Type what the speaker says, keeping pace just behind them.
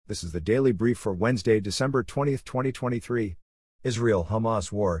This is the Daily Brief for Wednesday, December 20, 2023. Israel-Hamas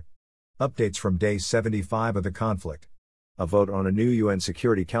war. Updates from day 75 of the conflict. A vote on a new UN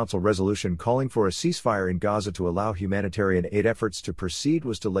Security Council resolution calling for a ceasefire in Gaza to allow humanitarian aid efforts to proceed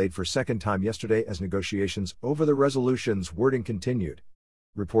was delayed for second time yesterday as negotiations over the resolution's wording continued.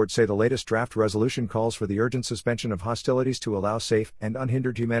 Reports say the latest draft resolution calls for the urgent suspension of hostilities to allow safe and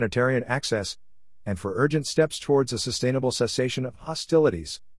unhindered humanitarian access, and for urgent steps towards a sustainable cessation of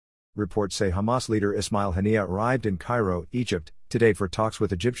hostilities. Reports say Hamas leader Ismail Haniyeh arrived in Cairo, Egypt, today for talks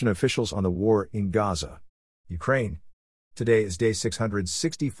with Egyptian officials on the war in Gaza. Ukraine. Today is day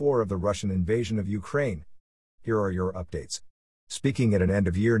 664 of the Russian invasion of Ukraine. Here are your updates. Speaking at an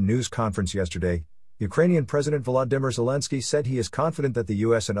end-of-year news conference yesterday, Ukrainian President Volodymyr Zelensky said he is confident that the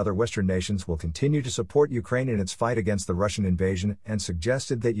U.S. and other Western nations will continue to support Ukraine in its fight against the Russian invasion and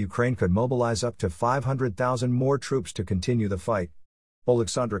suggested that Ukraine could mobilize up to 500,000 more troops to continue the fight.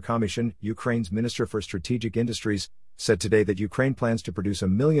 Oleksandr Kamyshin, Ukraine's Minister for Strategic Industries, said today that Ukraine plans to produce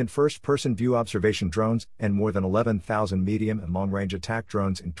 1 million first-person view observation drones and more than 11,000 medium and long-range attack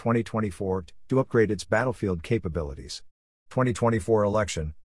drones in 2024 to upgrade its battlefield capabilities. 2024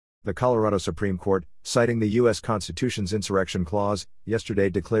 election. The Colorado Supreme Court, citing the U.S. Constitution's insurrection clause, yesterday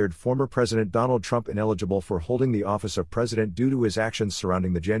declared former President Donald Trump ineligible for holding the office of president due to his actions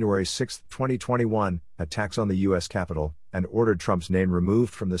surrounding the January 6, 2021, attacks on the U.S. Capitol, and ordered Trump's name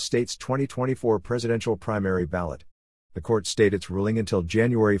removed from the state's 2024 presidential primary ballot. The court stayed its ruling until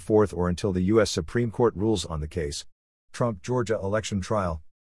January 4 or until the U.S. Supreme Court rules on the case. Trump Georgia election trial.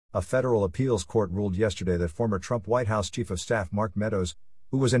 A federal appeals court ruled yesterday that former Trump White House Chief of Staff Mark Meadows,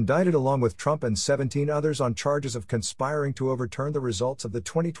 who was indicted along with Trump and 17 others on charges of conspiring to overturn the results of the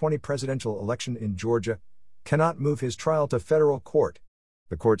 2020 presidential election in Georgia, cannot move his trial to federal court.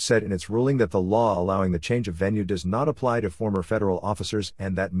 The court said in its ruling that the law allowing the change of venue does not apply to former federal officers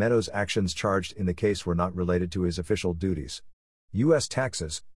and that Meadows' actions charged in the case were not related to his official duties. U.S.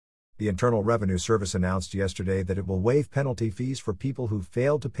 taxes. The Internal Revenue Service announced yesterday that it will waive penalty fees for people who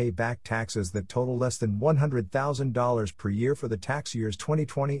failed to pay back taxes that total less than $100,000 per year for the tax years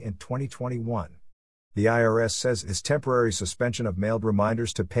 2020 and 2021. The IRS says its temporary suspension of mailed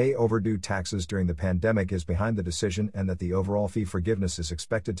reminders to pay overdue taxes during the pandemic is behind the decision and that the overall fee forgiveness is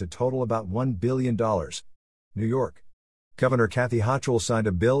expected to total about $1 billion. New York. Governor Kathy Hochul signed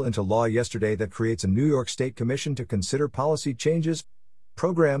a bill into law yesterday that creates a New York State Commission to consider policy changes,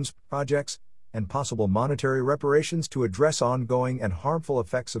 programs, projects, and possible monetary reparations to address ongoing and harmful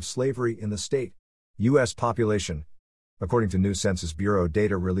effects of slavery in the state. U.S. population. According to new Census Bureau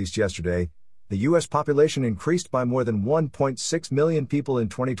data released yesterday, the U.S. population increased by more than 1.6 million people in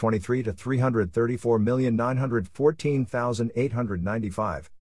 2023 to 334,914,895.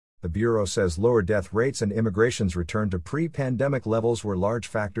 The Bureau says lower death rates and immigration's return to pre-pandemic levels were large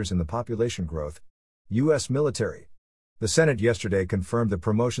factors in the population growth. U.S. military. The Senate yesterday confirmed the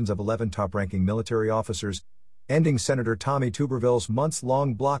promotions of 11 top-ranking military officers, ending Senator Tommy Tuberville's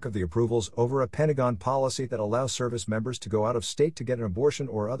months-long block of the approvals over a Pentagon policy that allows service members to go out of state to get an abortion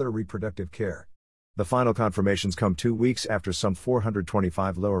or other reproductive care. The final confirmations come 2 weeks after some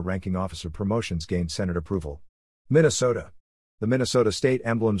 425 lower-ranking officer promotions gained Senate approval. Minnesota. The Minnesota State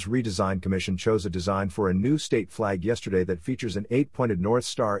Emblems Redesign Commission chose a design for a new state flag yesterday that features an 8-pointed North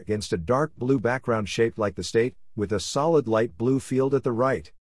Star against a dark blue background shaped like the state, with a solid light blue field at the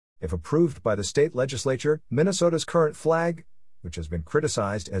right. If approved by the state legislature, Minnesota's current flag, which has been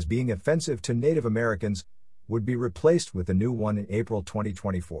criticized as being offensive to Native Americans, would be replaced with the new one in April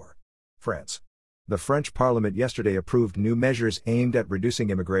 2024. France. The French Parliament yesterday approved new measures aimed at reducing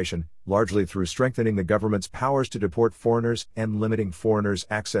immigration, largely through strengthening the government's powers to deport foreigners and limiting foreigners'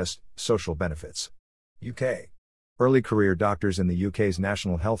 access to social benefits. UK. Early career doctors in the UK's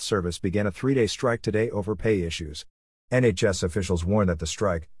National Health Service began a 3-day strike today over pay issues. NHS officials warn that the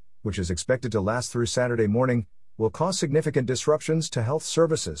strike, which is expected to last through Saturday morning, will cause significant disruptions to health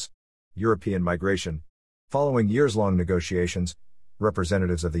services. European migration. Following years-long negotiations,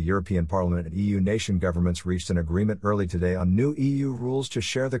 representatives of the European Parliament and EU nation governments reached an agreement early today on new EU rules to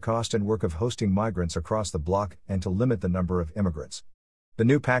share the cost and work of hosting migrants across the bloc and to limit the number of immigrants. The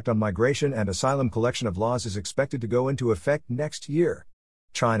new Pact on Migration and Asylum collection of laws is expected to go into effect next year.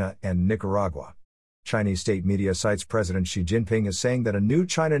 China and Nicaragua. Chinese state media cites President Xi Jinping as saying that a new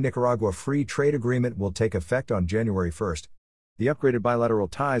China-Nicaragua free trade agreement will take effect on January 1. The upgraded bilateral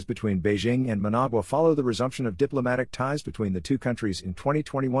ties between Beijing and Managua follow the resumption of diplomatic ties between the two countries in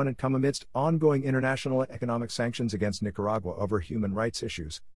 2021 and come amidst ongoing international economic sanctions against Nicaragua over human rights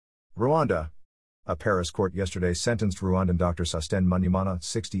issues. Rwanda. A Paris court yesterday sentenced Rwandan Dr. Sostene Munyimana,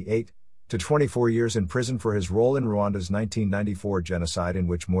 68, to 24 years in prison for his role in Rwanda's 1994 genocide, in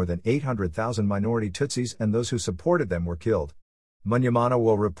which more than 800,000 minority Tutsis and those who supported them were killed. Munyamana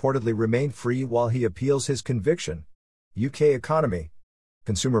will reportedly remain free while he appeals his conviction. UK economy.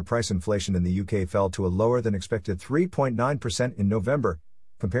 Consumer price inflation in the UK fell to a lower than expected 3.9% in November,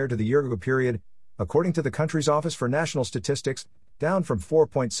 compared to the year-ago period, according to the country's Office for National Statistics, down from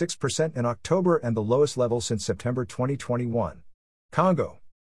 4.6% in October and the lowest level since September 2021. Congo.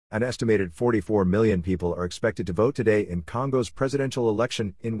 An estimated 44 million people are expected to vote today in Congo's presidential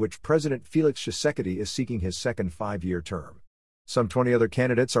election, in which President Félix Tshisekedi is seeking his second five-year term. Some 20 other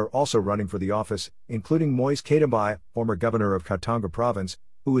candidates are also running for the office, including Moise Katumbi, former governor of Katanga province,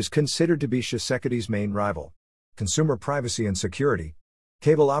 who is considered to be Tshisekedi's main rival. Consumer privacy and security.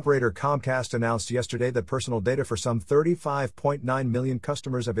 Cable operator Comcast announced yesterday that personal data for some 35.9 million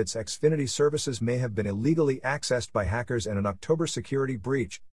customers of its Xfinity services may have been illegally accessed by hackers in an October security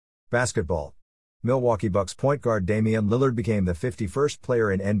breach. Basketball. Milwaukee Bucks point guard Damian Lillard became the 51st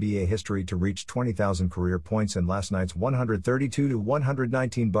player in NBA history to reach 20,000 career points in last night's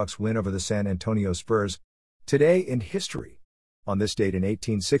 132-119 Bucks win over the San Antonio Spurs. Today in history. On this date in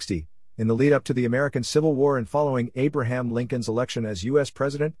 1860, in the lead-up to the American Civil War and following Abraham Lincoln's election as U.S.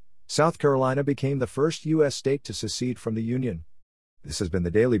 President, South Carolina became the first U.S. state to secede from the Union. This has been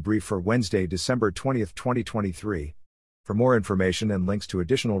the Daily Brief for Wednesday, December 20, 2023. For more information and links to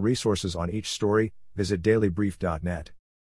additional resources on each story, visit dailybrief.net.